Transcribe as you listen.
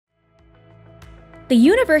The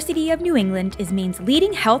University of New England is Maine's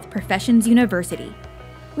leading health professions university.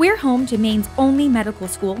 We're home to Maine's only medical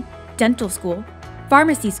school, dental school,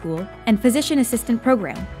 pharmacy school, and physician assistant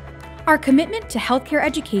program. Our commitment to healthcare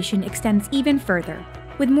education extends even further,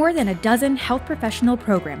 with more than a dozen health professional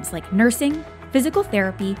programs like nursing, physical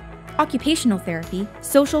therapy, occupational therapy,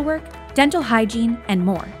 social work, dental hygiene, and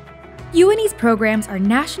more. UNE's programs are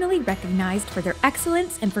nationally recognized for their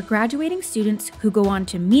excellence and for graduating students who go on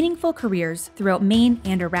to meaningful careers throughout Maine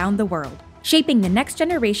and around the world, shaping the next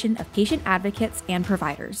generation of patient advocates and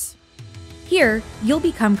providers. Here, you'll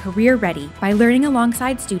become career-ready by learning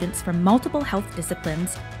alongside students from multiple health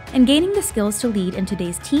disciplines and gaining the skills to lead in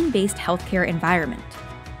today's team-based healthcare environment.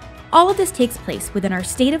 All of this takes place within our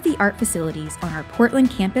state-of-the-art facilities on our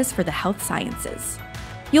Portland campus for the health sciences.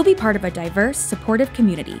 You'll be part of a diverse, supportive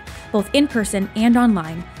community, both in person and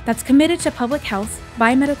online, that's committed to public health,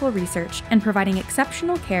 biomedical research, and providing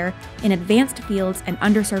exceptional care in advanced fields and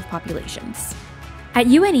underserved populations. At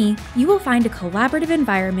UNE, you will find a collaborative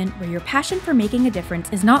environment where your passion for making a difference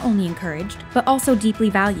is not only encouraged, but also deeply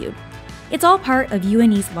valued. It's all part of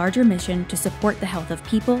UNE's larger mission to support the health of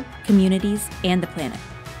people, communities, and the planet.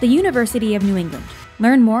 The University of New England.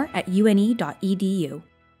 Learn more at une.edu.